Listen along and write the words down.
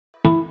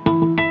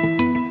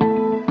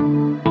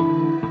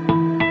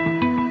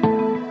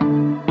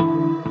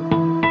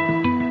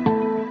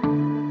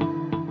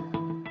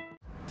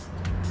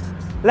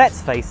Let's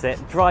face it,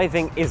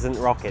 driving isn't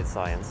rocket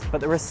science,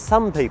 but there are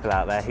some people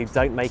out there who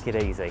don't make it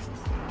easy.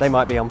 They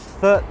might be on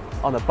foot,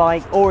 on a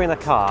bike or in a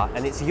car,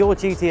 and it's your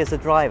duty as a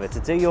driver to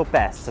do your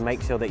best to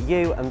make sure that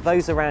you and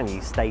those around you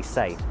stay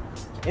safe.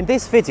 In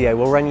this video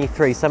we'll run you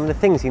through some of the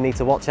things you need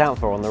to watch out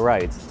for on the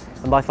roads,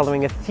 and by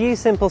following a few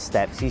simple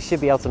steps you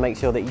should be able to make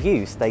sure that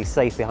you stay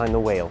safe behind the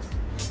wheel.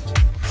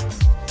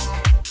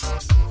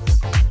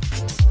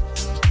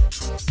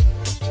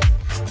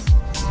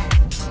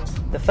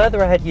 The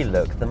further ahead you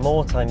look, the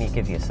more time you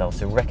give yourself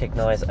to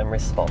recognise and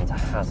respond to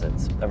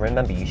hazards. And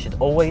remember, you should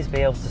always be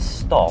able to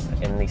stop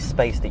in the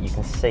space that you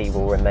can see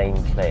will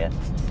remain clear.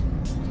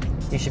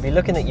 You should be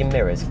looking at your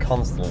mirrors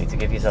constantly to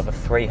give yourself a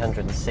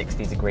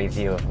 360-degree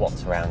view of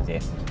what's around you.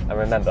 And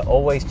remember,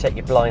 always check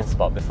your blind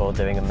spot before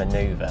doing a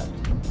manoeuvre.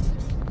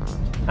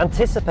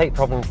 Anticipate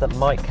problems that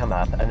might come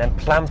up and then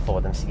plan for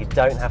them so you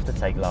don't have to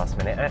take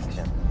last-minute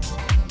action.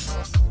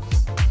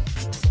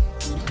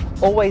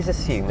 Always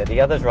assume that the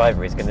other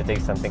driver is going to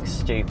do something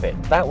stupid.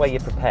 That way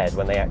you're prepared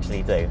when they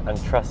actually do, and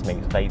trust me,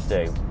 they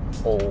do,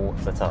 all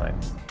the time.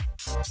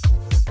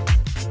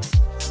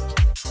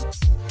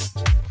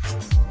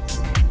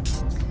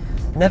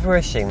 Never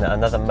assume that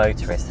another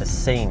motorist has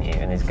seen you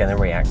and is going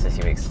to react as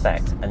you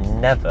expect,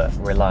 and never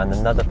rely on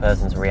another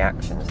person's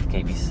reactions to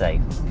keep you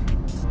safe.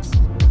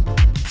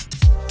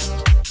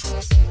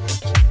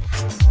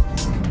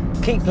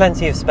 Keep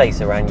plenty of space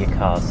around your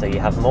car so you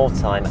have more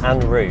time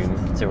and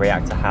room to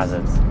react to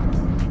hazards.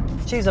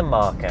 Choose a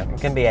marker, it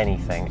can be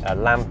anything, a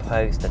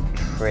lamppost, a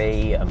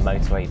tree, a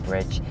motorway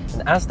bridge,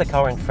 and as the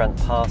car in front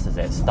passes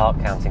it, start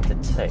counting to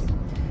 2.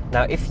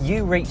 Now if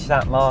you reach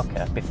that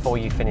marker before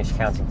you finish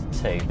counting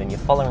to 2, then you're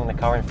following the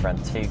car in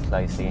front too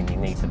closely and you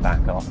need to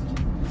back off.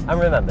 And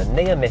remember,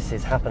 near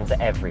misses happen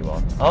to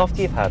everyone.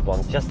 After you've had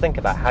one, just think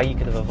about how you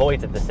could have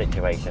avoided the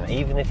situation,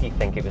 even if you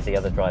think it was the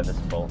other driver's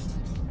fault.